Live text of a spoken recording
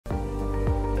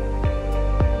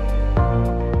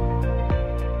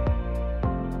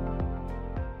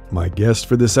My guest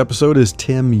for this episode is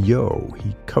Tim Yo.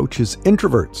 He coaches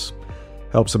introverts,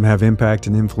 helps them have impact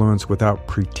and influence without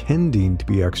pretending to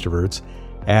be extroverts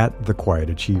at The Quiet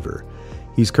Achiever.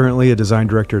 He's currently a design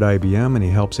director at IBM, and he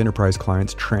helps enterprise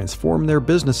clients transform their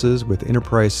businesses with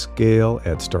enterprise scale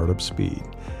at startup speed.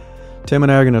 Tim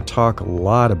and I are going to talk a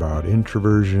lot about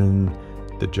introversion,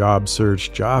 the job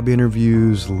search, job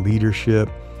interviews, leadership,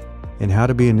 and how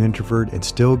to be an introvert and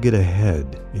still get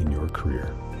ahead in your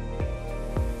career.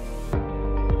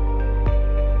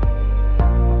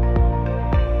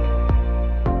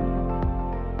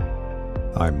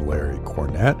 I'm Larry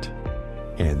Cornett,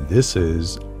 and this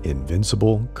is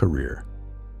Invincible Career.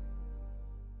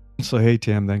 So, hey,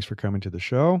 Tim, thanks for coming to the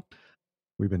show.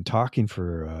 We've been talking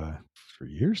for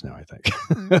years now, I think.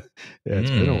 Yeah, it's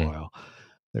been a while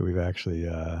that we've actually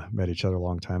met each other a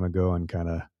long time ago and kind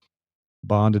of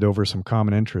bonded over some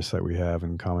common interests that we have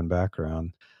and common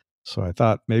background. So I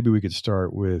thought maybe we could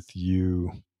start with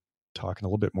you talking a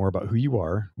little bit more about who you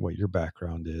are, what your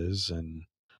background is, and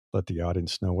let the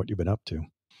audience know what you've been up to.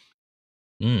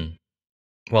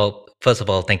 Well, first of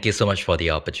all, thank you so much for the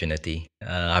opportunity.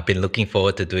 I've been looking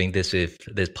forward to doing this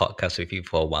podcast with you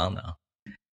for a while now.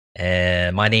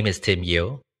 And my name is Tim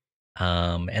Yo,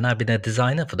 and I've been a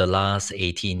designer for the last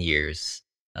 18 years,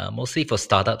 mostly for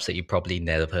startups that you probably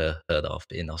never heard of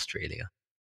in Australia.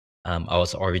 I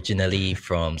was originally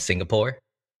from Singapore.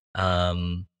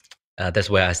 That's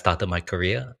where I started my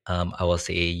career. I was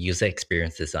a user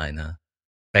experience designer.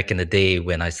 Back in the day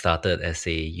when I started as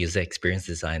a user experience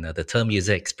designer, the term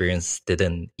user experience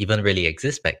didn't even really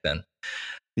exist back then.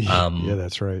 Yeah,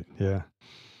 that's right. Yeah.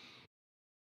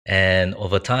 And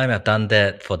over time, I've done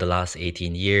that for the last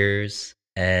 18 years.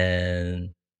 And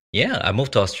yeah, I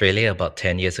moved to Australia about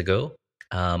 10 years ago.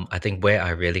 I think where I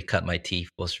really cut my teeth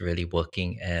was really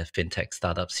working at fintech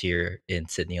startups here in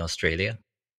Sydney, Australia.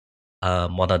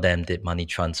 One of them did money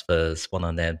transfers, one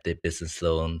of them did business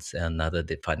loans, and another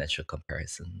did financial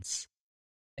comparisons.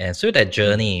 And through that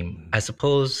journey, I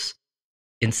suppose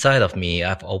inside of me,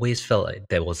 I've always felt like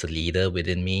there was a leader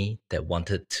within me that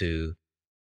wanted to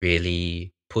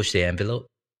really push the envelope,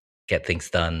 get things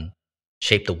done,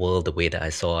 shape the world the way that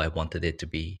I wanted it to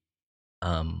be.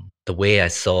 The way I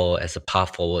saw as a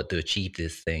path forward to achieve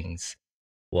these things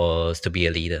was to be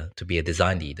a leader, to be a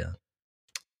design leader.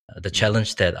 The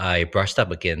challenge that I brushed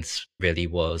up against really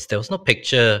was there was no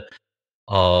picture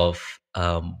of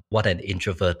what an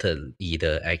introverted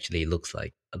leader actually looks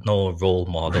like, no role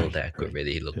model that I could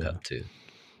really look up to.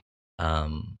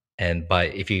 And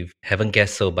if you haven't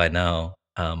guessed so by now,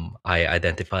 I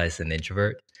identify as an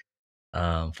introvert.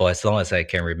 For as long as I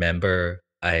can remember,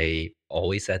 I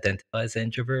always identify as an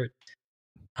introvert.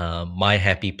 My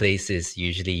happy place is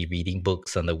usually reading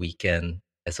books on the weekend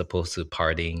as opposed to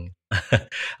partying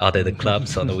out at the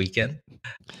clubs on the weekend.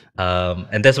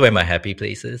 And that's where my happy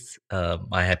place is.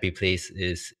 My happy place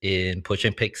is in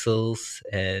pushing pixels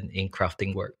and in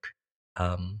crafting work.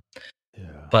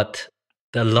 But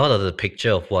a lot of the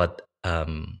picture of what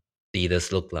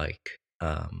leaders look like,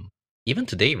 even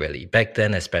today, really, back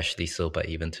then especially so, but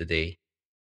even today,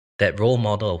 that role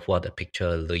model of what a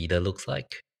picture leader looks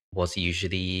like was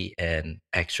usually an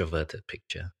extroverted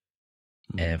picture.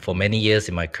 And for many years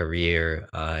in my career,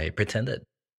 I pretended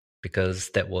because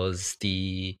that was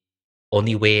the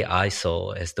only way I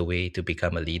saw as the way to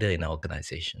become a leader in an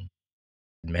organization.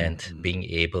 It meant being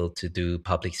able to do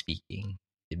public speaking.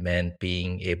 It meant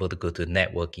being able to go to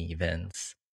networking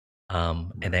events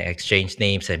and then exchange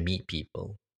names and meet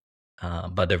people.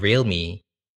 But the real me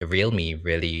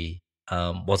really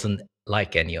wasn't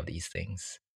like any of these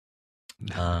things.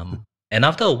 And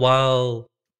after a while,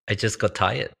 I just got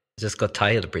tired.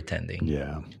 Of pretending.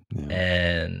 Yeah.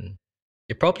 And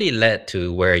it probably led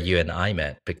to where you and I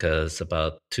met because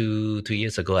about two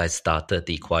years ago, I started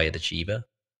the Quiet Achiever,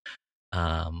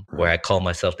 where I call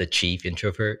myself the chief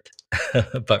introvert.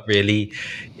 But really,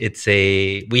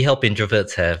 we help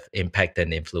introverts have impact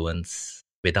and influence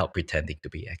without pretending to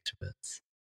be extroverts.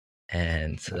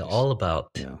 And all about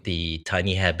the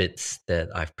tiny habits that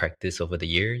I've practiced over the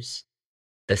years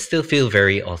that still feel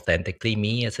very authentically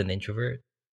me as an introvert,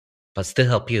 but still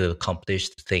help you accomplish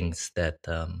the things that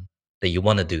you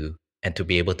want to do and to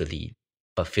be able to lead,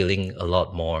 but feeling a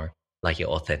lot more like your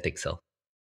authentic self.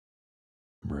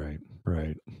 Right.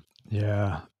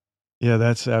 Yeah,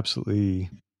 that's absolutely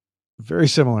very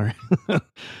similar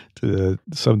to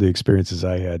some of the experiences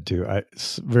I had too.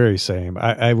 Very same.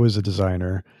 I was a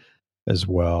designer as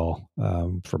well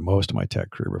for most of my tech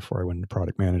career before I went into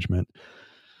product management.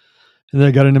 And then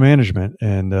I got into management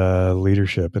and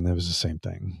leadership, and it was the same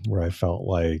thing where I felt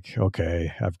like,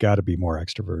 okay, I've got to be more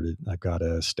extroverted. I've got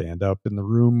to stand up in the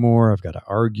room more. I've got to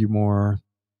argue more.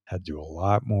 Had to do a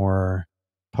lot more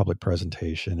public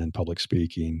presentation and public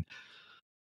speaking.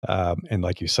 And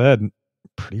like you said,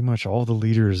 pretty much all the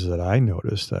leaders that I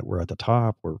noticed that were at the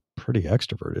top were pretty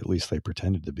extroverted. At least they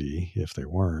pretended to be if they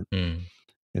weren't. Mm,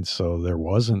 And so there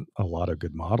wasn't a lot of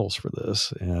good models for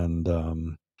this. And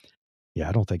yeah,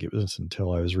 I don't think it was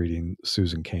until I was reading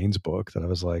Susan Cain's book that I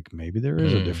was like, maybe there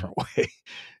is a mm, different way.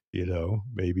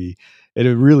 Maybe it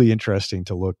is really interesting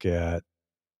to look at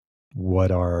what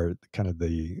are kind of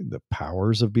the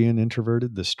powers of being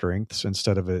introverted, the strengths,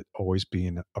 instead of it always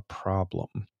being a problem.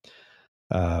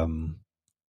 Um,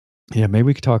 yeah, maybe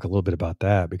we could talk a little bit about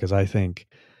that because I think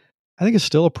it's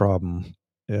still a problem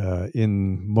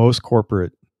in most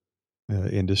corporate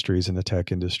industries in the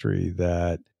tech industry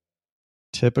that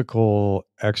typical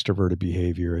extroverted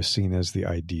behavior is seen as the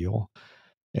ideal,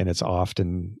 and it's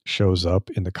often shows up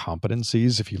in the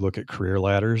competencies. If you look at career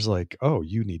ladders, like, oh,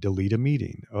 you need to lead a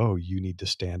meeting. Oh, you need to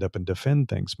stand up and defend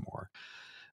things more.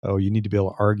 Oh, you need to be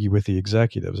able to argue with the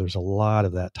executives. There's a lot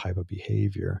of that type of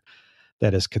behavior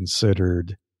that is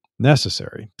considered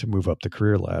necessary to move up the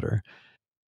career ladder.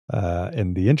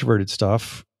 And the introverted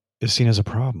stuff is seen as a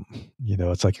problem.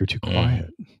 It's like you're too mm, quiet.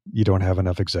 You don't have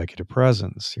enough executive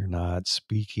presence. You're not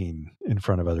speaking in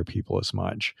front of other people as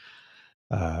much.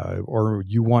 Or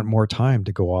you want more time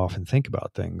to go off and think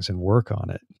about things and work on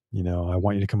it. I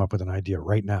want you to come up with an idea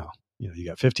right now. You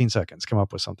got 15 seconds, come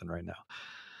up with something right now,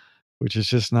 which is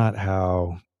just not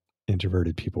how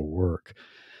introverted people work.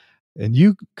 And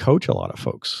you coach a lot of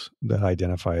folks that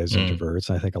identify as mm, introverts.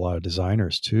 And I think a lot of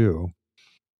designers too.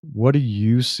 What are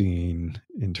you seeing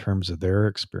in terms of their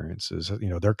experiences?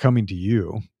 They're coming to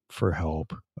you for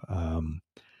help. Um,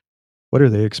 what are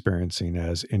they experiencing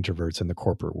as introverts in the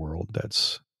corporate world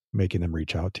that's making them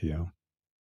reach out to you?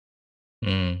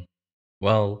 mm.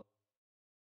 Well,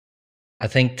 I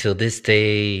think till this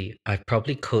day, I've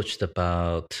probably coached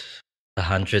about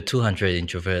 100, 200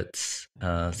 introverts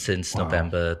since Wow.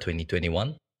 November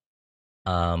 2021.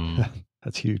 Um,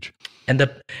 That's huge. and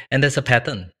the and there's a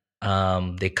pattern.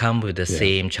 They come with the Yeah.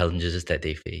 same challenges that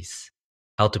they face.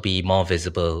 How to be more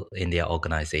visible in their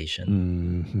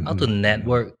organization. How to Mhm. Mhm.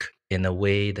 network in a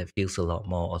way that feels a lot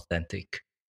more authentic.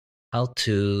 How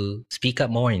to speak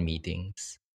up more in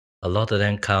meetings. A lot of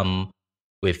them come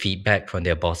with feedback from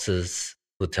their bosses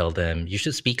who tell them you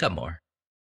should speak up more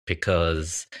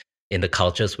because in the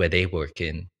cultures where they work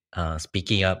in,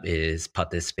 speaking up is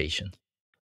participation.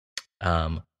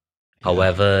 Um, Yeah.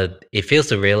 However, it fails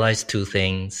to realize two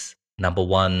things. Number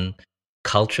one,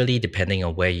 culturally, depending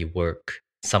on where you work,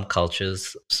 some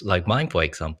cultures, like mine, for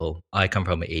example, I come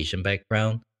from an Asian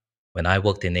background. When I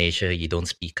worked in Asia, you don't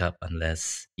speak up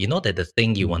unless you know that the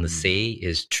thing you want to Mm. say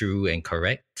is true and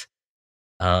correct.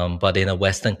 But in a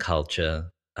Western culture,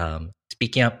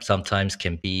 speaking up sometimes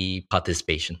can be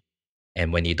participation.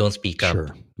 And when you don't speak up,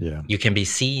 Sure. Yeah. you can be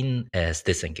seen as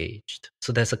disengaged.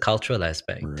 So there's a cultural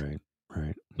aspect. Right.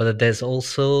 Right. But there's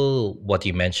also what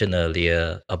you mentioned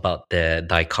earlier about the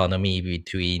dichotomy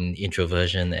between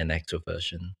introversion and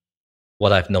extroversion.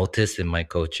 What I've noticed in my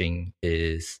coaching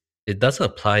is it doesn't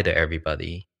apply to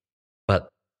everybody, but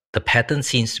the pattern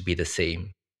seems to be the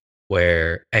same,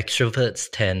 where extroverts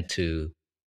tend to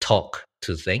talk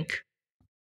to think,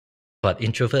 but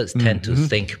introverts tend to Mhm.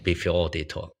 think before they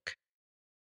talk.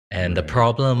 And the Right.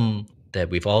 problem that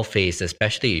we've all faced,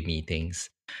 especially in meetings,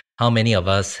 how many of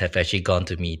us have actually gone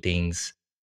to meetings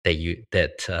that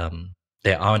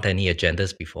there aren't any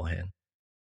agendas beforehand,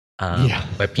 Yeah.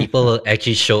 where people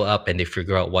actually show up and they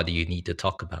figure out what do you need to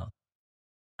talk about.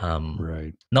 Um,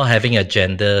 Right. Not having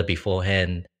agenda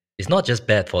beforehand is not just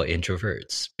bad for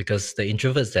introverts because the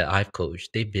introverts that I've coached,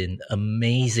 they've been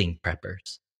amazing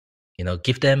preppers.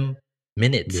 Give them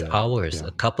minutes, Yeah. hours, Yeah.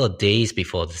 a couple of days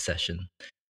before the session.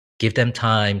 Give them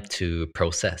time to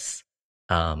process,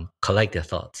 collect their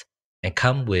thoughts, and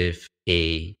come with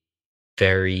a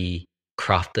very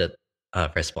crafted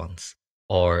response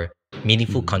or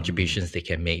meaningful Mhm. contributions they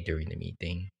can make during the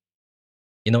meeting.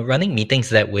 Running meetings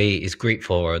that way is great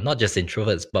for not just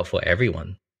introverts, but for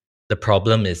everyone. The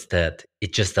problem is that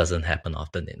it just doesn't happen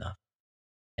often enough.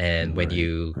 And when Right.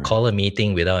 you Right. call a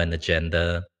meeting without an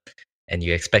agenda and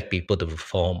you expect people to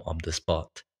perform on the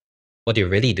spot, what you're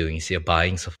really doing is you're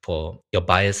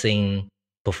biasing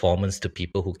performance to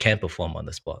people who can perform on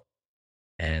the spot.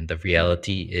 And the Right.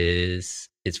 reality is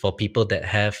it's for people that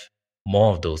have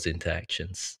more of those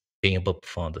interactions, being able to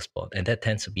perform on the spot. And that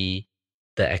tends to be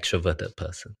the extroverted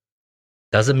person.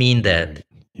 Doesn't mean that Right.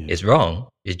 Yeah. it's wrong.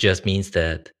 It just means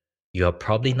that you're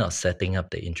probably not setting up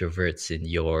the introverts in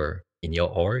your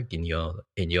org, in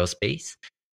your space,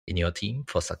 in your team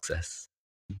for success.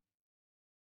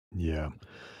 Yeah.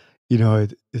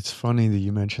 It's funny that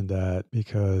you mentioned that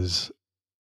because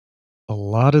a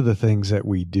lot of the things that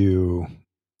we do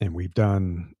and we've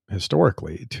done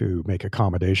historically to make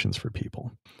accommodations for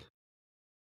people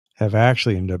have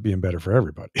actually ended up being better for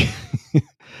everybody.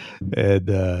 And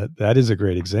that is a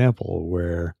great example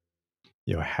where,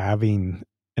 having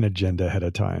an agenda ahead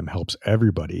of time helps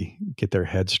everybody get their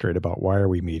head straight about why are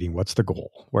we meeting? What's the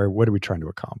goal? What are we trying to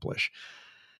accomplish?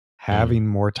 Mm, Having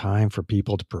more time for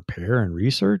people to prepare and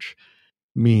research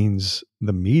means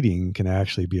the meeting can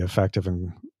actually be effective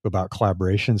and about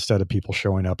collaboration instead of people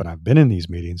showing up. And I've been in these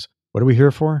meetings. What are we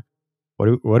here for?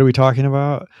 What are we talking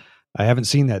about? I haven't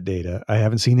seen that data. I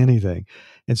haven't seen anything.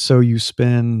 And so you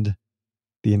spend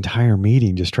the entire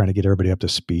meeting just trying to get everybody up to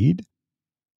speed.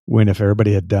 When if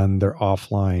everybody had done their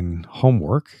offline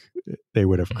homework, they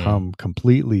would have mm, come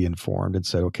completely informed and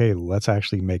said, okay, let's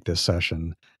actually make this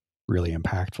session really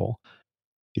impactful.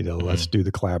 Let's mm, do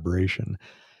the collaboration.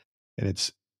 And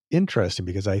it's interesting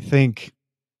because I think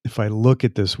if I look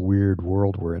at this weird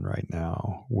world we're in right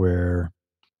now, where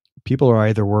people are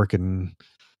either working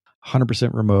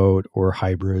 100% remote or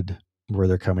hybrid, where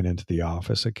they're coming into the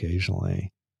office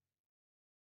occasionally,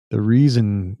 the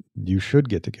reason you should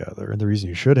get together and the reason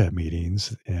you should have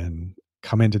meetings and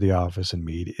come into the office and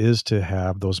meet is to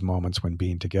have those moments when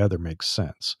being together makes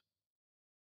sense.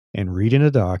 And reading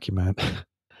a document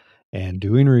and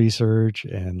doing research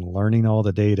and learning all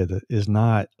the data that is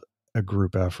not a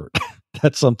group effort.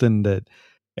 That's something that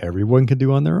everyone can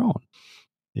do on their own.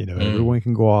 mm, Everyone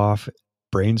can go off,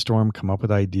 brainstorm, come up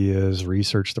with ideas,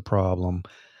 research the problem,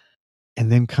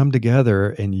 and then come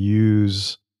together and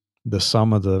use the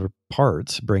sum of the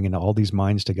parts, bringing all these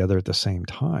minds together at the same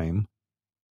time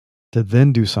to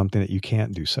then do something that you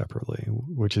can't do separately,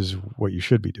 which is what you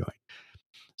should be doing.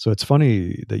 So it's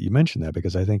funny that you mentioned that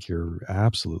because I think you're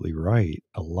absolutely right.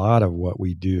 A lot of what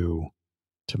we do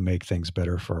to make things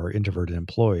better for our introverted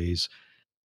employees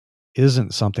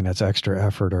isn't something that's extra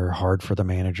effort or hard for the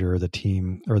manager or the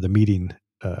team or the meeting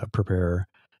preparer.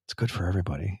 It's good for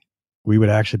everybody. We would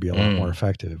actually be a lot more mm,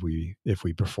 effective if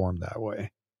we performed that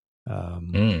way.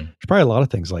 mm. There's probably a lot of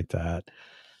things like that.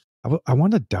 I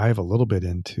want to dive a little bit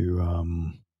into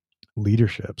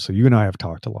leadership. So you and I have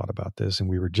talked a lot about this, and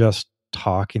we were just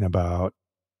talking about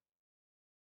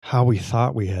how we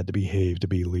thought we had to behave to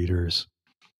be leaders.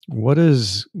 What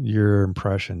is your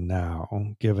impression now,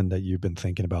 given that you've been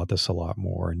thinking about this a lot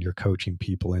more and you're coaching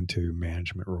people into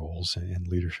management roles and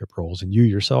leadership roles, and you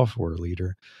yourself were a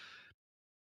leader?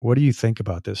 What do you think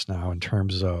about this now in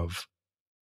terms of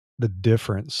the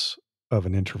difference of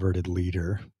an introverted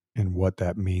leader and what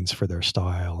that means for their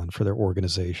style and for their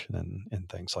organization and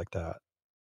things like that?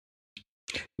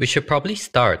 We should probably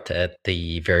start at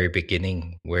the very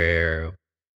beginning, where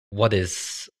what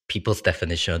is people's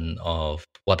definition of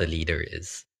what a leader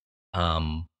is.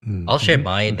 I'll share Mm-hmm,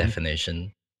 my mm-hmm,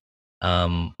 definition.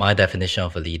 My definition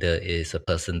of a leader is a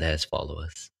person that has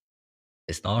followers.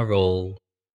 It's not a role.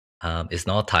 It's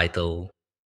not a title.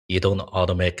 You don't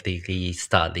automatically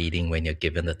start leading when you're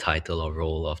given the title or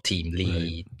role of team right.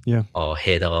 lead Yeah. or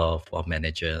head of or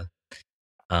manager.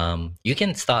 You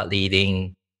can start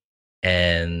leading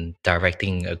and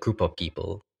directing a group of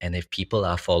people. And if people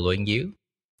are following you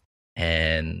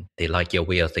and they like your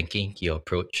way of thinking, your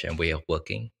approach and way of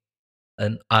working,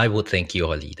 and I would think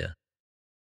you're a leader.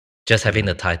 Just having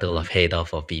the Right. title of Right. head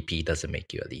of or VP doesn't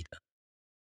make you a leader.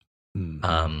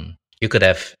 Mm-hmm. You could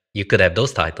have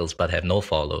those titles but have no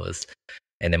followers,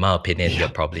 and in my opinion, you're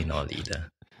Yeah. probably not a leader.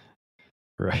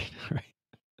 Right. Right.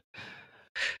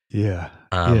 Yeah.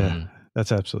 Yeah. Um,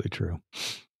 That's absolutely true.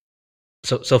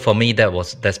 so for me,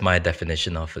 that's my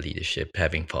definition of leadership: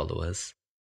 having followers.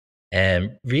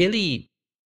 And really,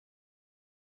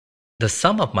 the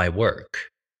sum of my work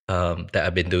that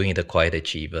I've been doing in the Quiet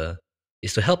Achiever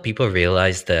is to help people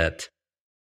realize that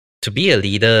to be a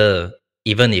leader,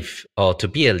 to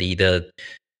be a leader,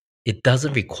 it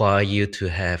doesn't require you to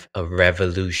have a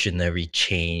revolutionary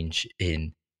change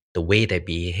in the way they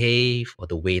behave or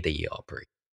the way that you operate.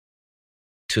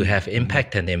 To have Mm-hmm.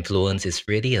 impact and influence is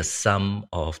really a sum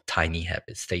of tiny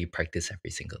habits that you practice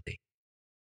every single day.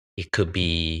 It could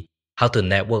be how to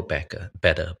network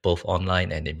better, both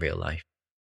online and in real life.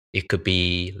 It could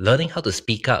be learning how to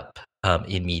speak up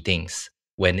in meetings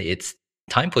when it's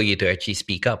time for you to actually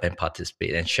speak up and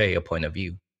participate and share your point of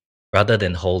view, rather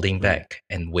than holding Right. back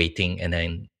and waiting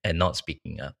and not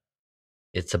speaking up.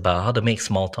 It's about how to make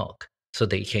small talk so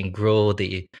that you can grow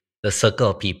the circle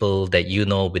of people that you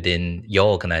know within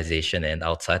your organization and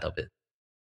outside of it.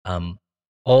 Um,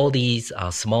 all these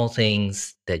are small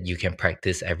things that you can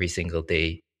practice every single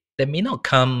day that may not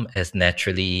come as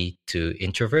naturally to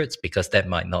introverts because that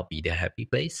might not be their happy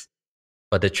place.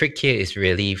 But the trick here is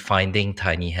really finding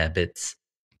tiny habits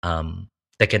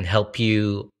that can help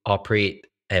you operate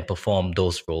and perform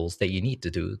those roles that you need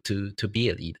to do to be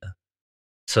a leader.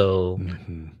 So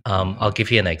I'll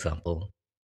give you an example.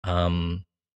 Um,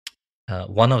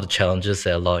 one of the challenges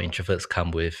that a lot of introverts come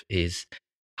with is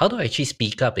how do I actually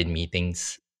speak up in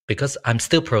meetings? Because I'm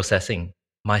still processing.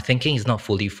 My thinking is not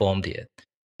fully formed yet.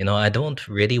 I don't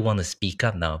really want to speak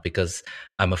up now because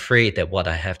I'm afraid that what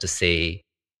I have to say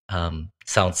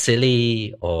sounds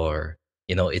silly or,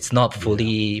 it's not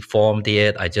fully formed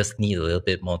yet. I just need a little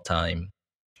bit more time.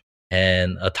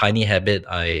 And a tiny habit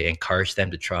I encourage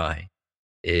them to try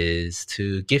is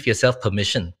to give yourself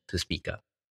permission to speak up,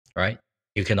 right?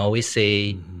 You can always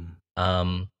say,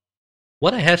 um,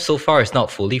 what I have so far is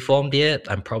not fully formed yet.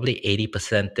 I'm probably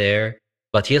 80% there,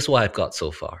 but here's what I've got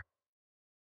so far.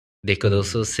 They could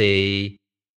also say,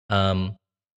 um,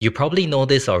 you probably know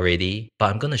this already,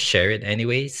 but I'm going to share it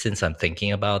anyway since I'm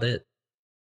thinking about it.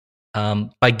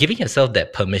 By giving yourself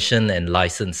that permission and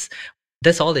license,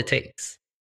 that's all it takes.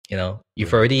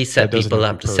 You've already So it set doesn't people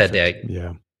have to be up to set perfect. their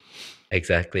Yeah.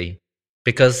 exactly.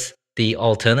 Because the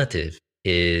alternative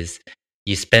is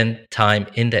you spend time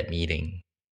in that meeting,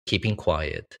 keeping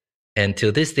quiet. And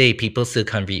till this day, people still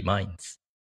can't read minds.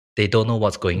 They don't know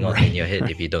what's going on in Right. your head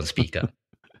if you Right. don't speak up.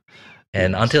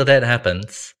 And Yes. until that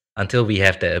happens, until we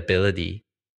have that ability,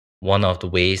 one of the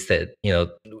ways that,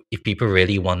 if people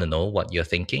really want to know what you're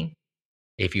thinking,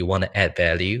 if you want to add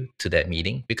value to that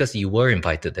meeting, because you were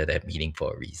invited to that meeting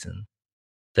for a reason,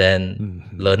 then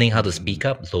learning how to speak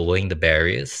up, lowering the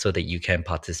barriers so that you can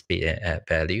participate and add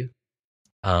value,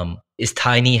 is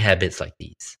tiny habits like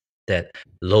these that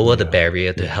lower the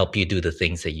barrier to help you do the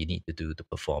things that you need to do to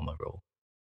perform a role.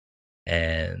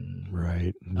 And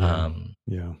Right. Yeah. um,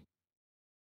 Yeah.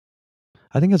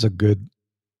 I think that's a good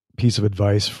piece of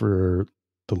advice for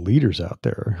the leaders out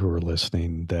there who are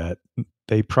listening, that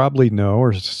they probably know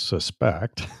or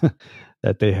suspect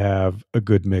that they have a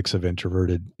good mix of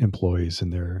introverted employees in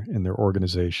their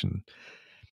organization.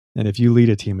 And if you lead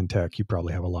a team in tech, you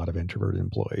probably have a lot of introverted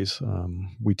employees.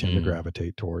 We tend to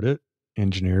gravitate toward it.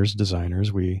 Engineers,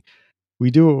 designers, we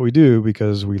do what we do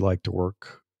because we like to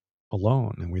work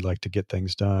alone and we like to get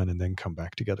things done and then come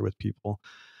back together with people.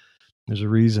 There's a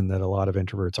reason that a lot of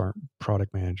introverts aren't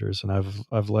product managers, and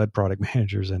I've led product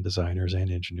managers and designers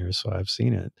and engineers, so I've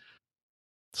seen it.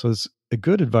 So it's a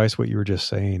good advice. What you were just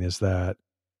saying is that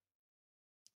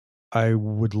I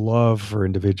would love for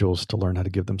individuals to learn how to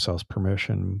give themselves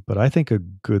permission, but I think a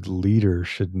good leader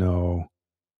should know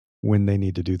when they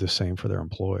need to do the same for their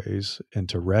employees and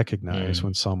to recognize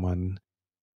when someone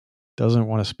doesn't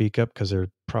want to speak up because they're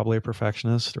probably a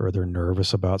perfectionist or they're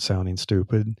nervous about sounding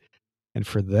stupid. And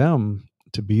for them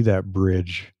to be that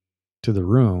bridge to the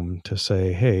room to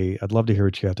say, hey, I'd love to hear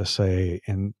what you have to say.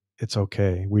 And it's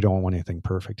okay. We don't want anything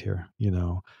perfect here.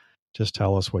 Just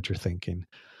tell us what you're thinking.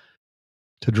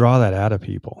 To draw that out of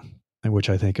people, and which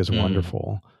I think is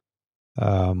wonderful.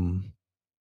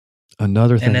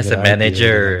 Another and thing as that a I did and I'm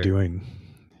manager, doing.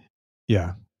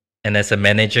 Yeah. and as a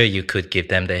manager, you could give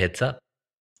them the heads up.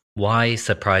 Why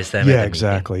surprise them at Yeah, the meeting?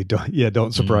 exactly.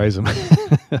 Don't surprise them.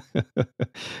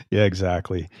 Yeah,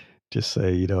 exactly. Just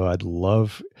say, I'd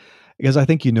love, because I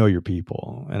think your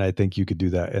people, and I think you could do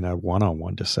that in a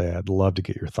one-on-one to say, I'd love to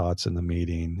get your thoughts in the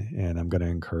meeting, and I'm going to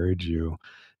encourage you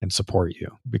and support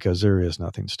you because there is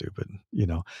nothing stupid.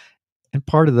 And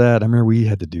part of that, I remember we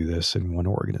had to do this in one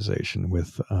organization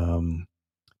with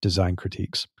design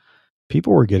critiques.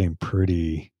 People were getting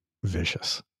pretty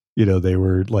vicious. They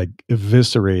were like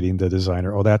eviscerating the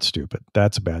designer. Oh, that's stupid.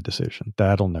 That's a bad decision.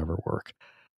 That'll never work.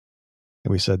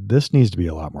 And we said, this needs to be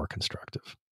a lot more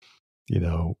constructive.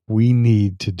 We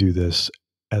need to do this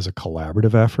as a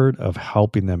collaborative effort of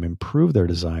helping them improve their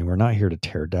design. We're not here to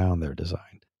tear down their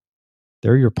design.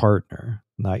 They're your partner,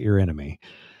 not your enemy.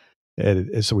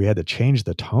 And so we had to change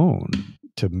the tone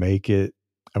to make it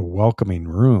a welcoming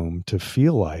room to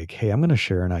feel like, hey, I'm going to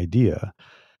share an idea.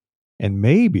 And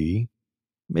maybe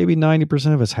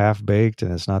 90% of it's half baked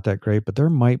and it's not that great, but there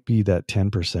might be that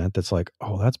 10% that's like,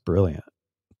 oh, that's brilliant.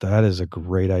 That is a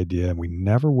great idea. And we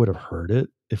never would have heard it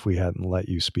if we hadn't let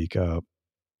you speak up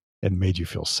and made you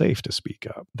feel safe to speak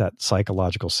up. That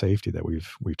psychological safety that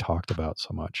we've talked about so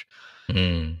much.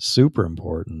 Super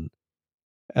important.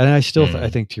 And I still, I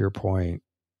think to your point,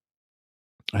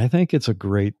 I think it's a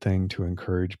great thing to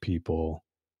encourage people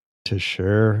to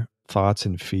share thoughts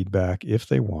and feedback if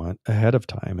they want ahead of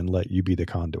time and let you be the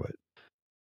conduit.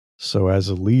 So as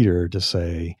a leader to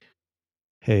say,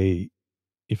 hey,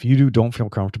 if you don't feel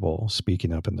comfortable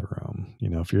speaking up in the room,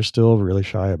 if you're still really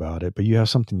shy about it, but you have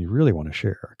something you really want to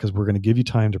share, because we're going to give you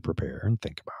time to prepare and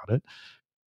think about it,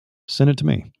 send it to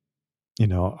me.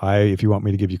 If you want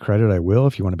me to give you credit, I will.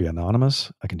 If you want to be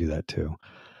anonymous, I can do that too.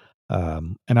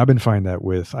 And I've been finding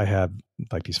that I had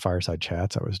like these fireside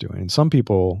chats I was doing, and some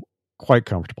people quite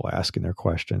comfortable asking their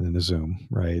question in the Zoom,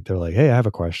 right? They're like, hey, I have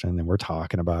a question, and we're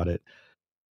talking about it.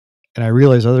 And I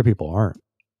realize other people aren't.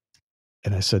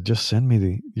 And I said, just send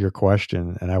me your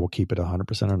question and I will keep it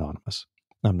 100% anonymous.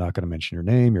 I'm not going to mention your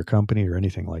name, your company, or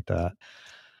anything like that.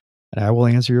 And I will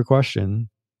answer your question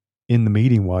in the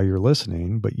meeting while you're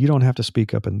listening, but you don't have to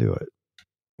speak up and do it,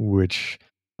 which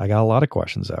I got a lot of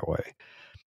questions that way.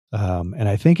 And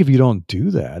I think if you don't do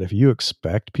that, if you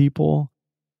expect people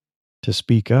to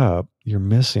speak up, you're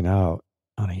missing out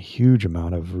on a huge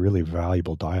amount of really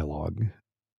valuable dialogue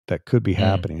that could be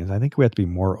happening. And I think we have to be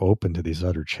more open to these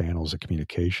other channels of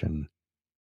communication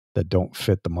that don't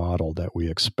fit the model that we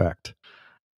expect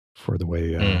for the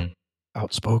way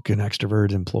outspoken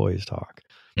extrovert employees talk.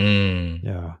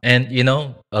 Yeah. And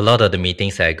a lot of the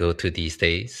meetings I go to these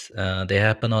days, they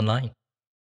happen online.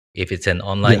 If it's an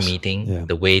online meeting,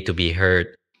 the way to be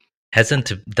heard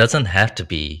doesn't have to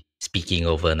be speaking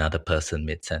over another person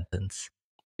mid-sentence.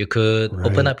 You could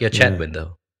open up your chat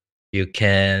window. You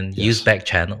can use back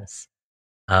channels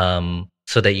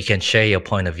so that you can share your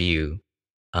point of view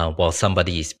while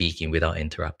somebody is speaking without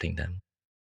interrupting them.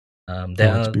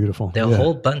 It's beautiful. There are a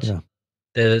whole bunch. Yeah.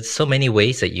 There's so many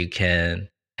ways that you can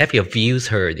have your views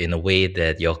heard in a way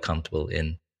that you're comfortable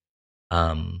in.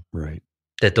 Right.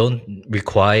 That don't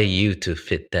require you to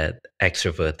fit that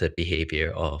extroverted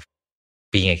behavior of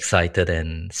being excited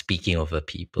and speaking over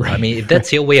people. Right. I mean, if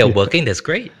that's your way of working, that's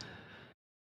great.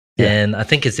 Yeah. And I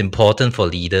think it's important for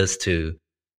leaders to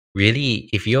really,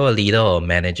 if you're a leader or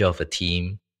manager of a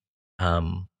team,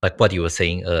 like what you were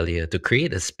saying earlier, to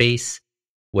create a space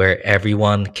where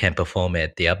everyone can perform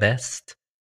at their best.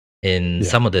 In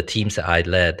some of the teams that I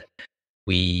led,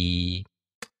 a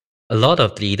lot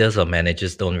of leaders or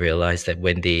managers don't realize that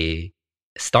when they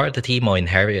start a team or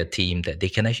inherit a team, that they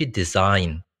can actually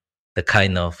design the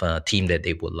kind of team that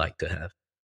they would like to have.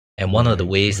 And one of the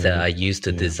ways that I used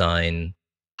to design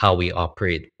how we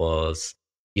operate was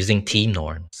using team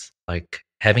norms, like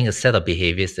having a set of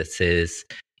behaviors that says,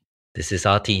 this is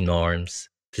our team norms,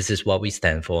 this is what we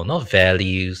stand for, not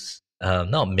values,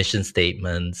 not mission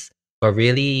statements, but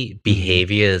really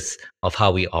behaviors of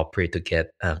how we operate to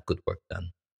get good work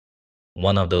done.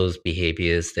 One of those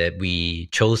behaviors that we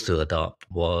chose to adopt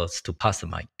was to pass the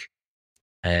mic.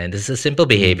 And this is a simple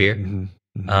behavior.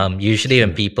 Usually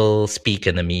when people speak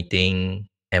in a meeting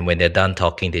and when they're done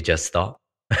talking, they just stop.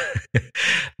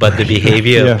 But the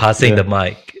behavior of passing the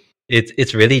mic,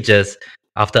 it's really just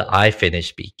after I finish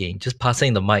speaking, just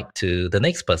passing the mic to the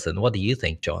next person. What do you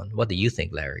think, John? What do you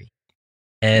think, Larry?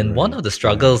 And one of the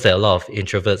struggles that a lot of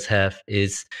introverts have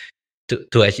is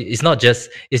to actually,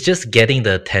 it's just getting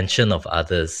the attention of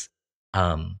others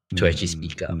to actually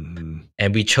speak up.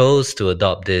 And we chose to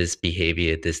adopt this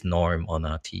behavior, this norm on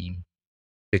our team,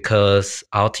 because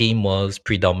our team was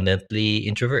predominantly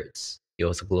introverts. It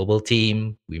was a global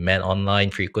team. We met online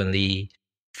frequently.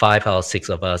 5 out of 6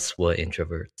 of us were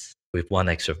introverts, with one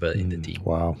extrovert in the team.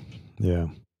 Wow. Yeah.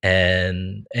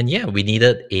 And yeah, we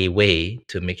needed a way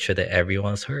to make sure that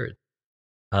everyone's heard.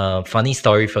 Funny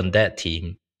story from that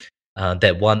team.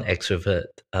 That one extrovert,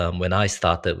 when I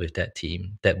started with that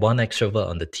team, that one extrovert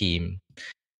on the team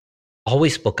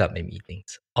always spoke up in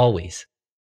meetings. Always.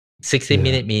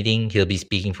 60-minute meeting, he'll be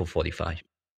speaking for 45.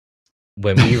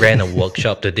 When we ran a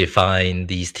workshop to define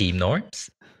these team norms,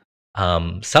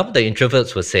 some of the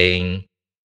introverts were saying,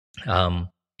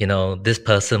 this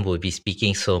person would be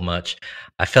speaking so much.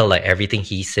 I felt like everything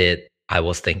he said, I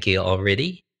was thinking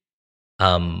already.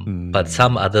 But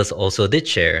some others also did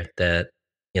share that,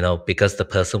 because the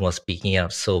person was speaking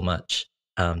up so much,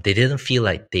 they didn't feel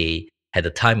like they had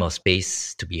the time or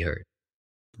space to be heard.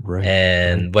 Right.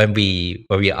 And when we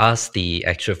asked the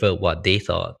extrovert what they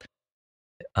thought,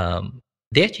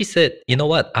 they actually said, you know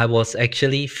what, I was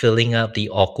actually filling up the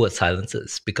awkward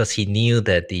silences, because he knew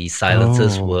that the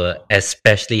silences were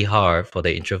especially hard for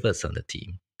the introverts on the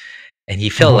team. And he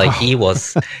felt like he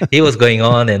was going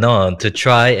on and on to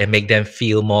try and make them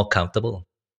feel more comfortable.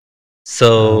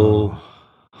 So,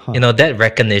 that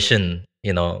recognition,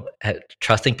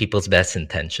 trusting people's best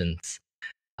intentions,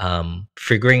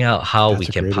 figuring out how we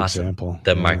can pass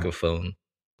the microphone,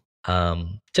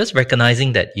 just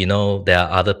recognizing that, there are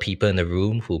other people in the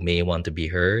room who may want to be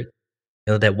heard.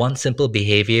 That one simple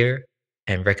behavior,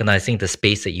 and recognizing the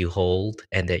space that you hold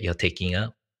and that you're taking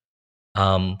up,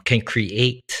 can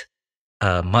create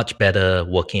a much better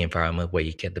working environment where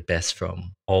you get the best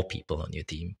from all people on your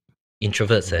team,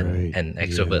 introverts Right. and Yeah.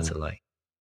 extroverts alike.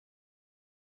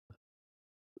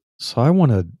 So I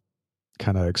want to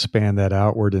kind of expand that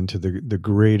outward into the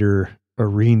greater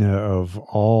arena of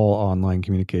all online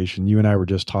communication. You and I were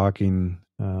just talking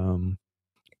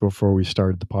before we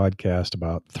started the podcast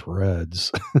about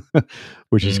threads,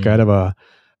 which is kind Mm. of a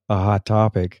hot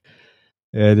topic,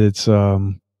 and it's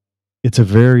a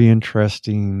very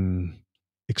interesting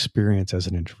experience as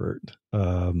an introvert.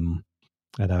 And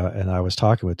I was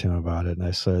talking with Tim about it, and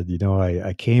I said,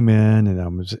 I came in and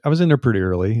I was in there pretty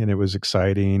early, and it was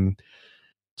exciting.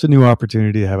 It's a new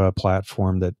opportunity to have a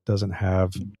platform that doesn't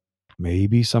have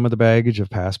maybe some of the baggage of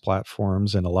past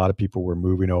platforms, and a lot of people were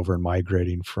moving over and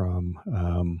migrating from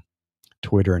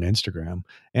Twitter and Instagram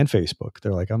and Facebook.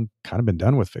 They're like, I'm kind of been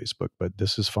done with Facebook, but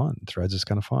this is fun. Threads is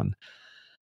kind of fun.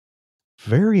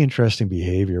 Very interesting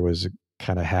behavior was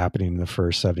kind of happening in the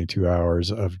first 72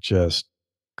 hours of just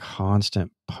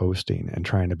constant posting and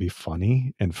trying to be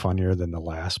funny and funnier than the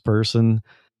last person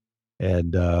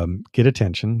and get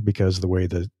attention, because the way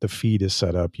the feed is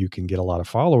set up, you can get a lot of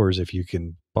followers if you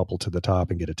can bubble to the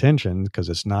top and get attention, because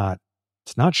it's not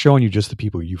showing you just the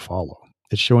people you follow.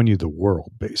 It's showing you the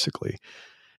world, basically.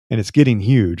 And it's getting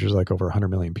huge. There's like over 100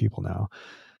 million people now.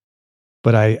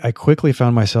 But I quickly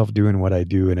found myself doing what I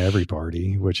do in every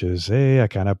party, which is, hey, I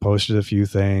kind of posted a few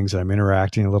things, I'm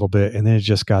interacting a little bit, and then it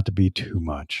just got to be too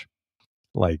much.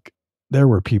 Like, there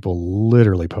were people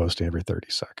literally posting every 30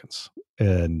 seconds,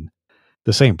 and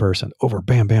the same person over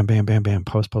bam, bam, bam, bam, bam,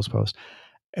 post, post, post.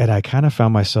 And I kind of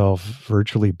found myself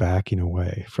virtually backing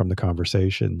away from the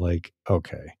conversation. Like,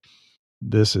 okay,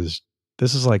 this is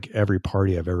like every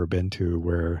party I've ever been to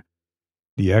where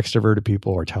the extroverted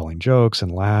people are telling jokes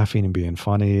and laughing and being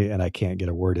funny, and I can't get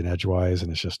a word in edgewise,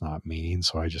 and it's just not me.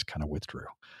 So I just kind of withdrew.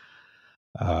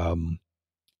 Um,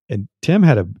 and Tim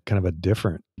had a kind of a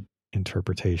different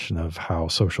interpretation of how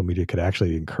social media could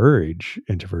actually encourage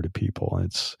introverted people.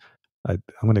 And I'm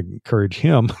going to encourage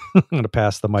him. I'm going to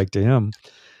pass the mic to him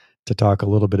to talk a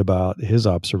little bit about his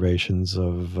observations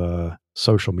of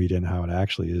social media and how it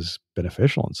actually is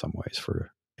beneficial in some ways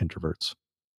for introverts.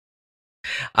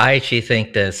 I actually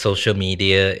think that social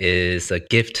media is a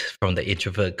gift from the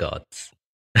introvert gods.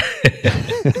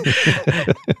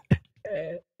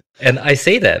 And I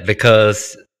say that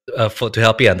because to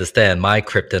help you understand, my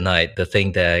kryptonite, the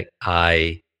thing that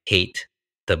I hate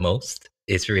the most,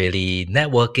 is really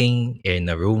networking in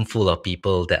a room full of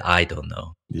people that I don't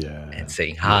know and Yeah.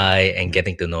 saying Yeah. hi and Yeah.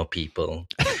 getting to know people.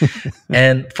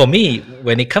 And for me,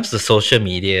 when it comes to social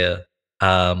media,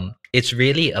 it's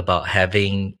really about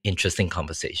having interesting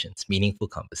conversations, meaningful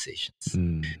conversations.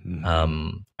 Mm-hmm.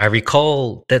 I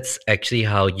recall that's actually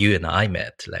how you and I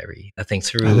met, Larry. I think I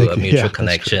through think, a mutual yeah, that's true.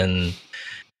 connection.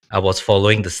 I was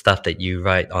following the stuff that you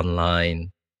write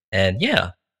online. And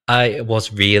yeah, I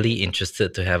was really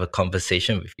interested to have a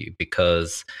conversation with you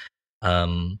because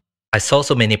um, I saw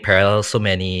so many parallels, so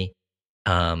many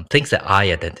things that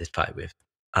I identify with.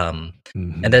 And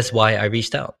Mm-hmm. that's why I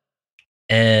reached out.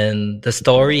 And the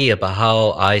story about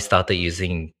how I started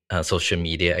using social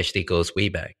media actually goes way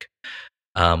back.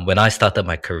 When I started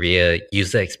my career,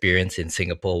 user experience in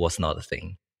Singapore was not a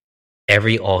thing.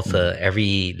 Every author,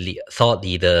 every thought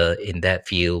leader in that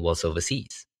field was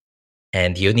overseas.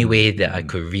 And the only way that I Mm-hmm.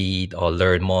 could read or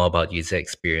learn more about user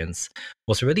experience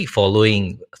was really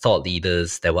following thought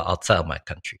leaders that were outside of my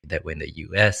country, that were in the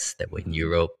US, that were in Mm-hmm.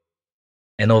 Europe.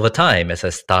 And over time, as I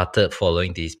started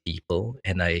following these people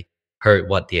and I heard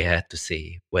what they had to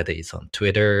say, whether it's on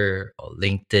Twitter or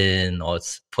LinkedIn, or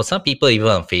for some people, even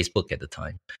on Facebook at the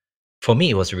time, for me,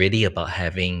 it was really about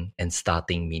having and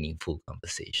starting meaningful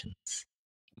conversations.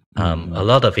 A Mm-hmm.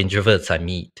 lot of introverts I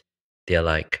meet, they're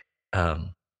like,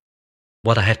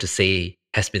 what I have to say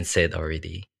has been said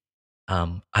already.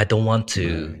 I don't want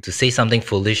Right. to say something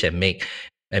foolish and make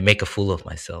a fool of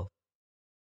myself.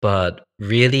 But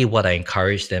really, what I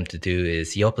encourage them to do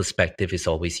is your perspective is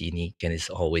always unique and it's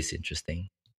always interesting.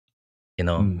 You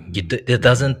know, Mm-hmm. it Mm-hmm.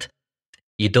 doesn't.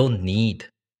 You don't need.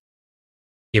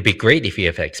 It'd be great if you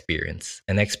have experience,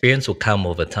 and experience will come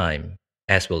over time,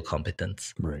 as will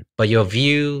competence. Right. But your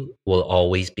view will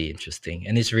always be interesting,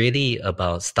 and it's really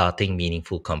about starting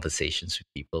meaningful conversations with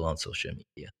people on social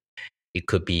media. It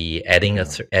could be Yeah.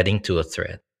 adding to a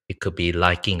thread. It could be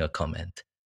liking a comment.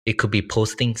 It could be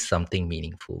posting something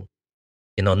meaningful.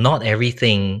 You know, not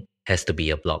everything has to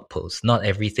be a blog post. Not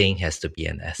everything has to be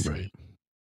an Right. essay.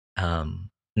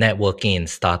 Networking and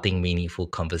starting meaningful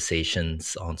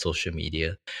conversations on social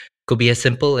media could be as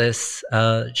simple as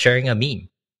sharing a meme,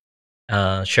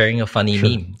 sharing a funny Sure.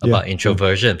 meme Yeah. about Yeah.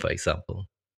 introversion, for example.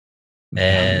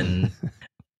 And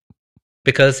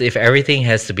because if everything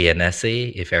has to be an essay,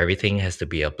 if everything has to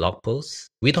be a blog post,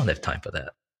 we don't have time for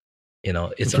that.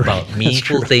 It's Right. about That's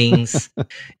meaningful true. things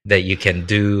that you can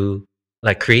do,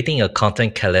 like creating a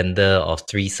content calendar of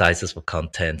 3 sizes of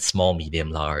content, small,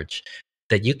 medium, large,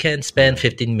 that you can spend Right.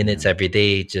 15 minutes every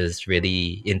day just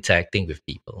really interacting with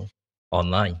people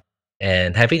online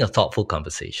and having a thoughtful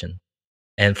conversation.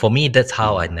 And for me, that's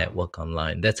how I Yeah. network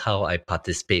online. That's how I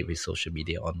participate with social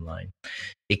media online.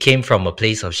 It came from a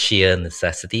place of sheer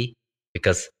necessity,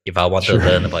 because if I want to Sure.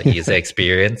 learn about user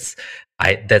experience,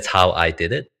 that's how I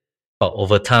did it. But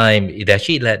over time, it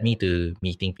actually led me to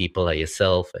meeting people like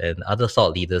yourself and other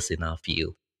thought leaders in our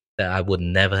field that I would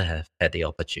never have had the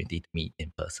opportunity to meet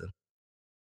in person.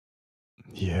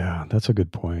 Yeah, that's a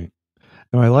good point.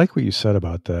 No, I like what you said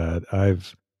about that.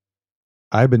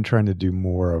 I've been trying to do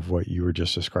more of what you were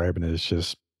just describing, is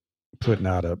just putting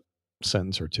out a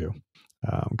sentence or two,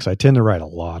 because I tend to write a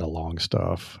lot of long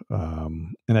stuff,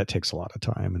 and that takes a lot of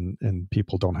time, and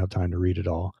people don't have time to read it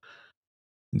all.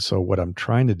 And so what I'm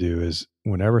trying to do is,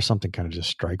 whenever something kind of just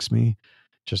strikes me,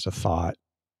 just a thought,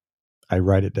 I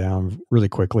write it down really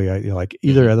quickly. Like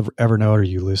either Hmm. Evernote or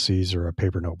Ulysses or a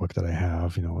paper notebook that I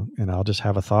have, and I'll just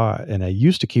have a thought. And I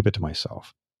used to keep it to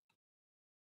myself,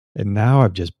 and now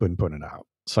I've just been putting it out.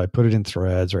 So I put it in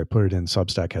Threads, or I put it in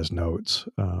Substack has notes,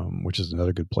 which is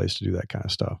another good place to do that kind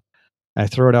of stuff. And I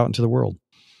throw it out into the world,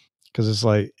 because it's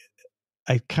like,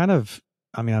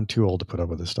 I mean, I'm too old to put up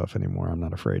with this stuff anymore. I'm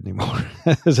not afraid anymore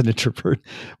as an introvert.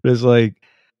 But it's like,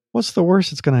 what's the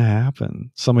worst that's going to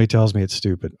happen? Somebody tells me it's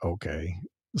stupid. Okay.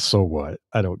 So what?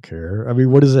 I don't care. I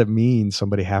mean, what does that mean?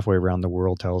 Somebody halfway around the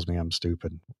world tells me I'm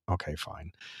stupid. Okay,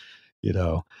 fine. You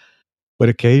know, but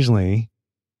occasionally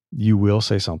you will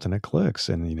say something that clicks.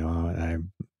 And,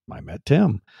 I met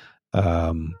Tim.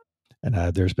 Um,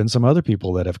 and there's been some other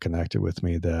people that have connected with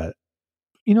me that,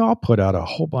 I'll put out a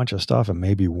whole bunch of stuff and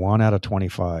maybe 1 out of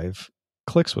 25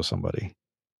 clicks with somebody.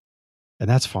 And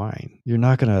that's fine. You're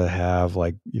not going to have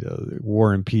like,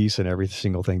 War and Peace and every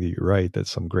single thing that you write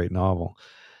that's some great novel.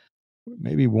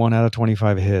 Maybe 1 out of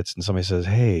 25 hits and somebody says,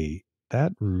 "Hey,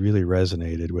 that really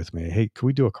resonated with me. Hey, could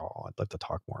we do a call? I'd like to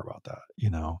talk more about that."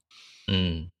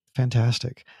 Mm.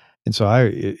 Fantastic. And so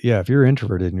yeah, if you're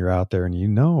introverted and you're out there and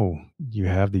you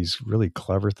have these really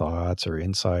clever thoughts or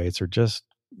insights or just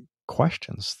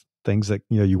questions, things that,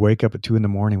 you wake up at 2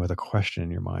 a.m. with a question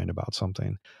in your mind about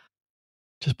something,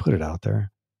 just put it out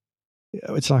there.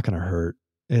 It's not going to hurt.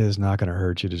 It is not going to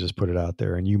hurt you to just put it out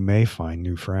there. And you may find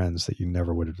new friends that you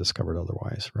never would have discovered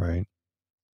otherwise. Right.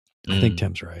 I think Mm.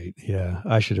 Tim's right. Yeah.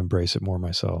 I should embrace it more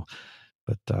myself.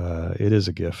 But it is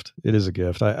a gift. It is a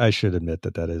gift. I should admit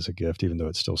that is a gift, even though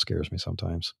it still scares me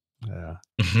sometimes. Yeah,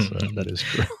 that is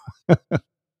true.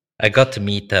 I got to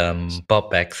meet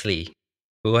Bob Baxley,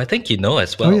 who I think you know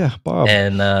as Oh well. yeah, Bob.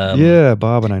 And Yeah,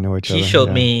 Bob and I know each he other. showed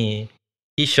Yeah. me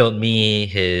he showed me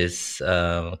his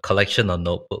collection of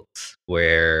notebooks,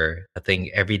 where I think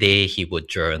every day he would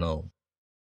journal,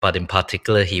 but in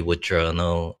particular he would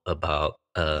journal about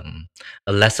a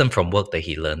lesson from work that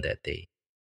he learned that day.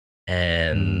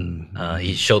 And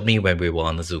he Mm-hmm. showed me when we were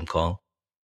on a Zoom call,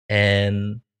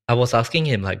 and I was asking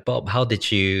him, like, Bob, how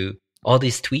did you, all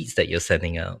these tweets that you're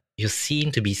sending out, you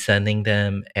seem to be sending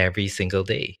them every single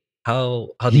day. How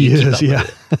do He you keep is. up with Yeah.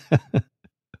 it?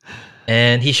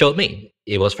 And he showed me.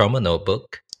 It was from a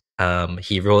notebook.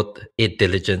 He wrote it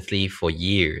diligently for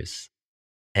years.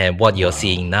 And what you're Wow.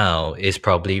 seeing now is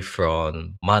probably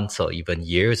from months or even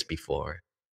years before.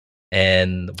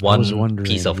 And I was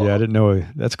wondering. Yeah, I didn't know.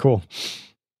 That's cool.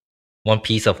 one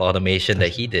piece of automation that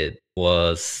That's, he did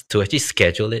was to actually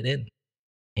schedule it in.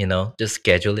 Just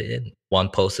schedule it in, one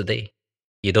post a day.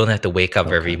 You don't have to wake up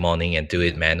every okay. morning and do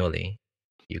it Yeah. manually.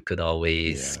 You could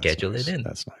always Yeah, that's schedule it nice. in.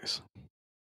 That's nice.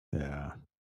 Yeah.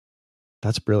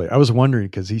 That's brilliant. I was wondering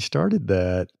because he started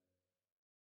that.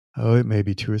 Oh, it may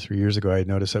be 2 or 3 years ago. I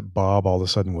noticed that Bob all of a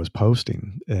sudden was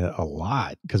posting a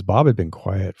lot, because Bob had been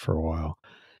quiet for a while.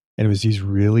 And it was these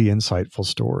really insightful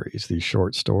stories, these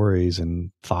short stories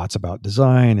and thoughts about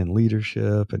design and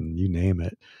leadership and you name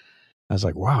it. I was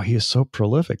like, wow, he is so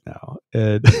prolific now.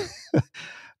 And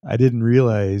I didn't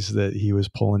realize that he was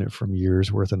pulling it from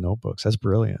years worth of notebooks. That's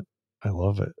brilliant. I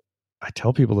love it. I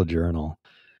tell people to journal.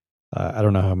 I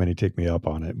don't know how many take me up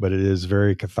on it, but it is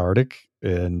very cathartic.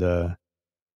 And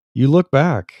you look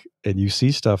back and you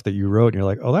see stuff that you wrote and you're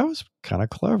like, oh, that was kind of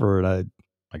clever. And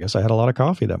I guess I had a lot of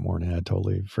coffee that morning. I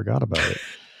totally forgot about it.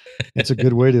 It's a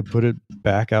good way to put it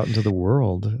back out into the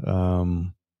world.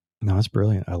 No, it's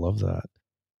brilliant. I love that.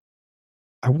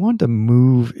 I want to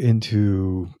move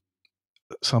into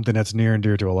something that's near and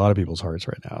dear to a lot of people's hearts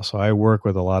right now. So I work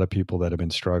with a lot of people that have been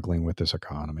struggling with this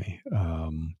economy.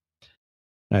 And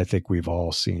I think we've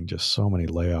all seen just so many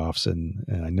layoffs, and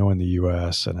I know in the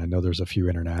U.S. and I know there's a few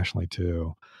internationally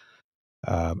too.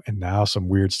 And now some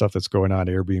weird stuff that's going on.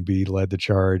 Airbnb led the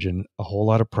charge, and a whole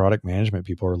lot of product management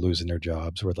people are losing their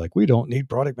jobs. We're like, we don't need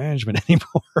product management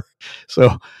anymore.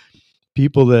 So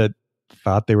people that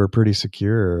thought they were pretty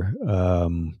secure,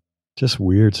 just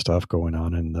weird stuff going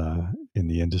on in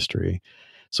the industry.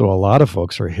 So a lot of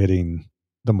folks are hitting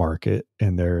the market,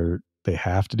 and they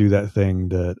have to do that thing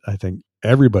that I think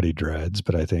everybody dreads,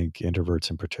 but I think introverts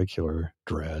in particular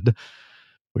dread,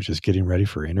 which is getting ready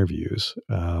for interviews.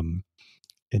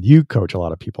 And you coach a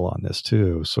lot of people on this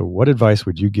too. So what advice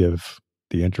would you give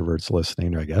the introverts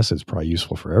listening? Or I guess it's probably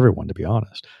useful for everyone, to be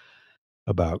honest,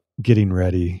 about getting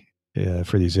ready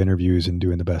for these interviews and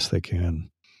doing the best they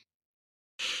can.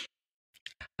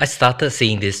 I started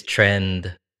seeing this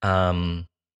trend.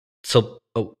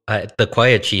 At the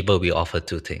Quiet Achiever, we offer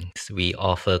two things. We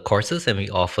offer courses and we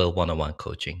offer one-on-one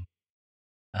coaching.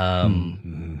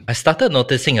 Mm-hmm. I started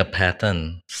noticing a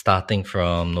pattern starting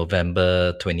from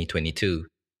November 2022,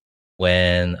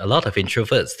 when a lot of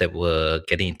introverts that were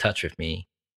getting in touch with me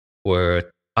were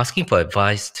asking for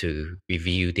advice to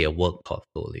review their work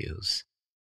portfolios,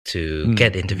 to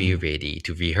get interview ready,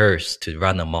 to rehearse, to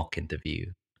run a mock interview.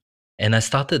 And I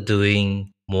started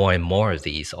doing more and more of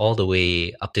these all the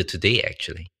way up to today,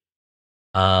 actually.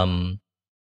 And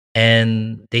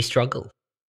they struggle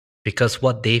because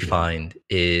what they find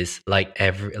is like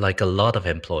a lot of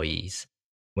employees,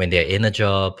 when they're in a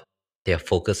job, they're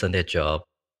focused on their job.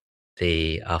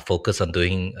 They are focused on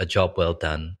doing a job well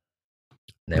done.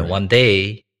 Then one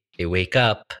day they wake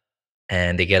up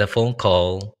and they get a phone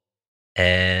call,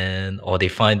 or they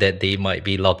find that they might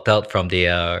be locked out from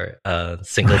their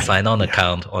single sign-on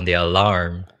account on their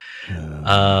alarm.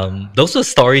 Those are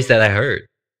stories that I heard.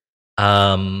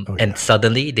 And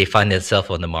suddenly they find themselves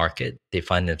on the market. They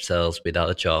find themselves without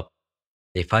a job.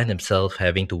 They find themselves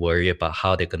having to worry about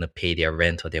how they're going to pay their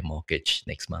rent or their mortgage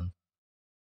next month.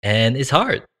 And it's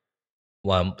hard.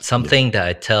 Something that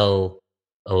I tell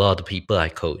a lot of people I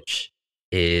coach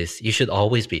is you should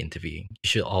always be interviewing. You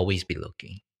should always be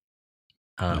looking.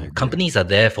 Companies are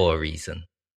there for a reason.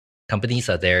 Companies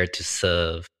are there to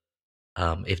serve,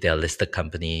 if they're a listed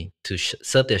company, to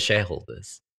serve their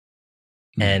shareholders.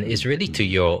 And it's really to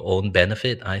your own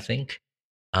benefit, I think,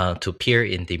 to appear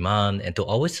in demand and to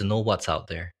always to know what's out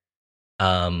there.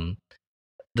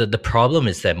 The problem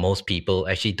is that most people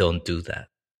actually don't do that.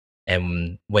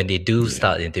 And when they do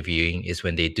start interviewing is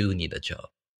when they do need a job.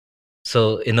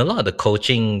 So in a lot of the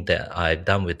coaching that I've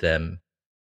done with them,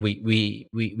 we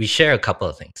share a couple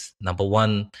of things. Number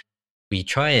one, we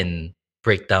try and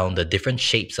break down the different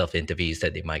shapes of interviews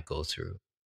that they might go through.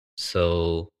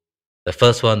 So the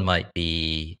first one might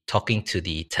be talking to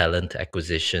the talent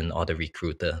acquisition or the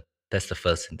recruiter. That's the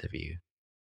first interview.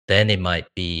 Then it might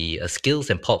be a skills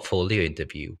and portfolio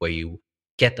interview where you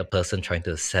get the person trying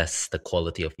to assess the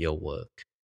quality of your work.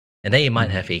 And then you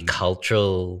might have a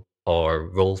cultural or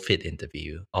role fit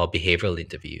interview or behavioral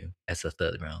interview as a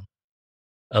third round.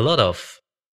 A lot of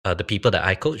the people that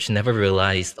I coach never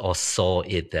realized or saw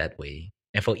it that way.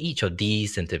 And for each of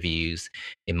these interviews,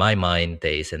 in my mind,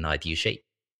 there is an ideal shape.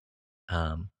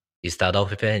 You start off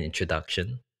with an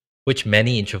introduction, which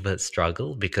many introverts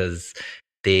struggle because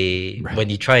when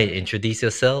you try and introduce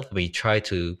yourself, when you try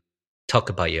to talk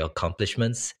about your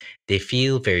accomplishments, they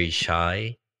feel very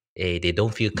shy. They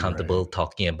don't feel comfortable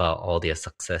talking about all their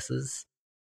successes.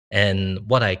 And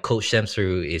what I coach them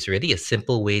through is really a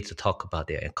simple way to talk about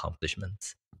their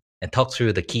accomplishments and talk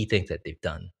through the key things that they've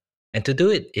done. And to do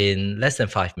it in less than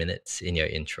 5 minutes in your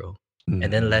intro.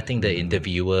 And then letting the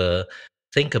interviewer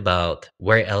think about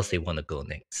where else they want to go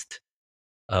next.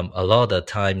 A lot of the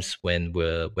times when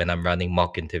I'm running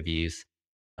mock interviews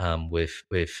with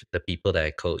the people that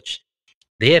I coach,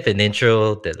 they have an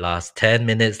intro that lasts 10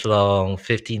 minutes long,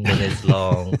 15 minutes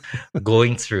long,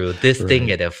 going through this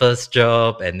thing at their first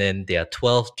job, and then their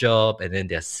 12th job, and then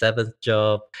their 7th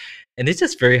job. And it's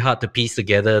just very hard to piece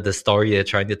together the story they're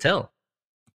trying to tell.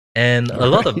 And a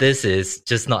lot of this is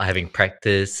just not having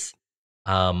practice.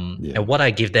 And what I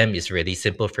give them is really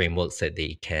simple frameworks that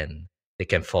they can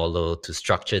follow to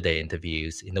structure their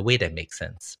interviews in a way that makes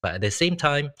sense. But at the same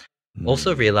time,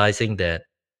 also realizing that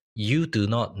you do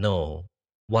not know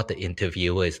what the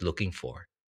interviewer is looking for.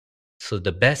 So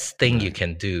the best thing you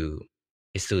can do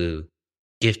is to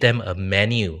give them a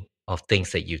menu of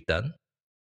things that you've done,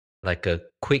 like a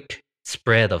quick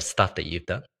spread of stuff that you've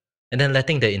done, and then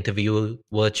letting the interviewer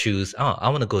choose, I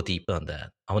want to go deeper on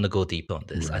that. I want to go deeper on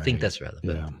this. I think that's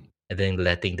relevant. and then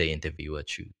letting the interviewer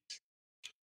choose.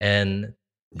 And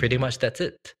pretty much that's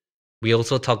it. We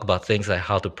also talk about things like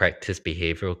how to practice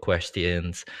behavioral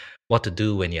questions, what to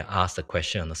do when you're asked a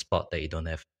question on the spot that you don't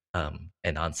have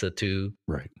an answer to.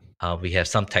 Right. We have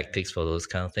some tactics for those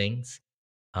kind of things.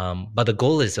 But the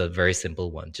goal is a very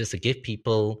simple one, just to give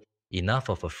people enough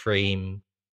of a frame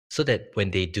so that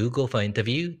when they do go for an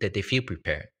interview, that they feel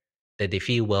prepared, that they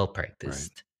feel well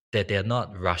practiced, that they're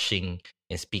not rushing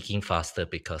and speaking faster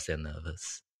because they're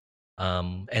nervous.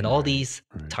 And all these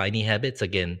tiny habits,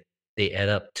 again, they add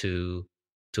up to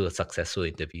a successful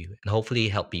interview and hopefully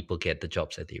help people get the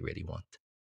jobs that they really want.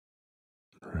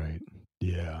 Right.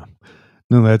 Yeah.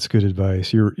 No, that's good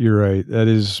advice. You're right. That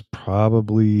is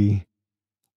probably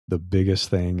the biggest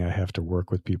thing I have to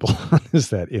work with people on is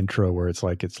that intro where it's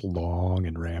like it's long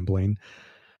and rambling.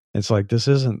 It's like this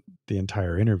isn't the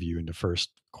entire interview in the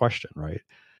first question, right?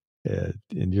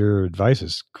 And your advice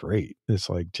is great. It's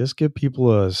like just give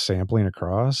people a sampling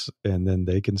across, and then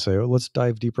they can say, "Oh, let's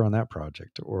dive deeper on that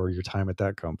project or your time at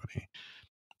that company."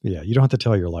 Yeah, you don't have to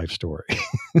tell your life story.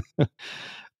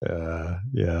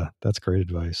 Yeah, that's great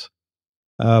advice.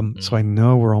 So I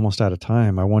know we're almost out of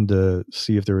time. I wanted to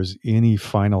see if there was any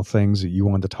final things that you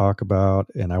wanted to talk about,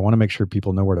 and I want to make sure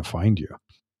people know where to find you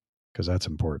because that's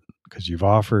important. Because you've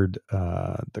offered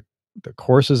the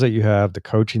courses that you have, the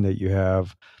coaching that you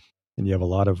have, and you have a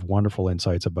lot of wonderful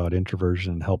insights about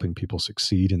introversion and helping people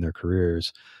succeed in their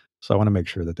careers. So I want to make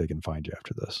sure that they can find you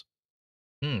after this.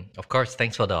 Of course,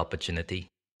 thanks for the opportunity.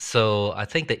 So I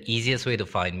think the easiest way to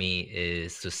find me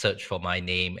is to search for my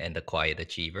name and the Quiet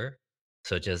Achiever.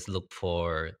 So just look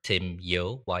for Tim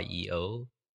Yeo, Yeo,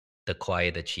 the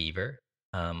Quiet Achiever.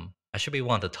 I should be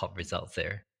one of the top results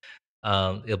there.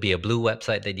 It'll be a blue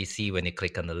website that you see when you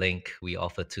click on the link. We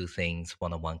offer two things,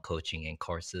 one-on-one coaching and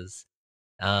courses.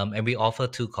 And we offer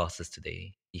two courses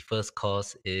today. The first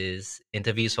course is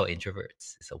Interviews for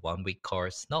Introverts. It's a 1-week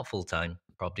course, not full-time,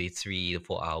 probably 3 to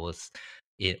 4 hours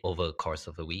over the course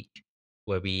of a week,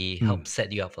 where we help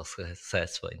set you up for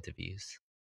success for interviews.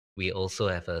 We also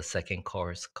have a second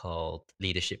course called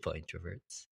Leadership for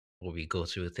Introverts, where we go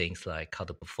through things like how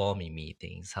to perform in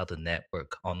meetings, how to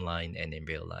network online and in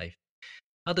real life,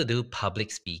 how to do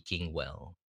public speaking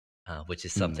well, which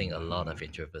is something a lot of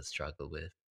introverts struggle with.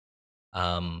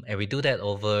 And we do that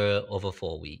over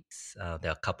 4 weeks.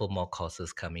 There are a couple more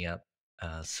courses coming up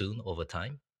soon over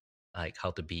time, like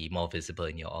how to be more visible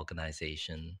in your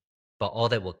organization. But all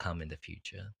that will come in the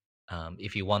future.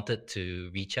 If you wanted to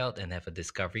reach out and have a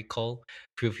discovery call,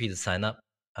 feel free to sign up.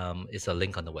 It's a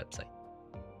link on the website.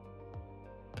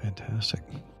 Fantastic.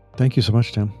 Thank you so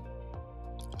much, Tim.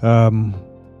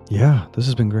 Yeah, this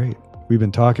has been great. We've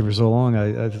been talking for so long.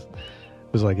 I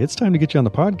was like, it's time to get you on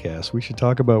the podcast. We should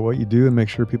talk about what you do and make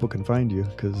sure people can find you.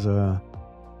 Because,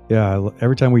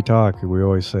 every time we talk, we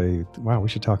always say, wow, we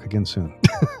should talk again soon.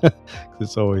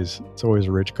 It's always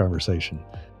a rich conversation.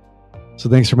 So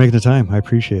thanks for making the time. I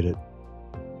appreciate it.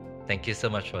 Thank you so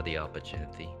much for the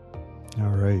opportunity. All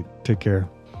right. Take care.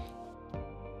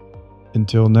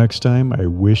 Until next time, I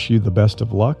wish you the best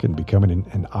of luck in becoming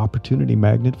an opportunity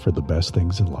magnet for the best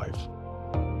things in life.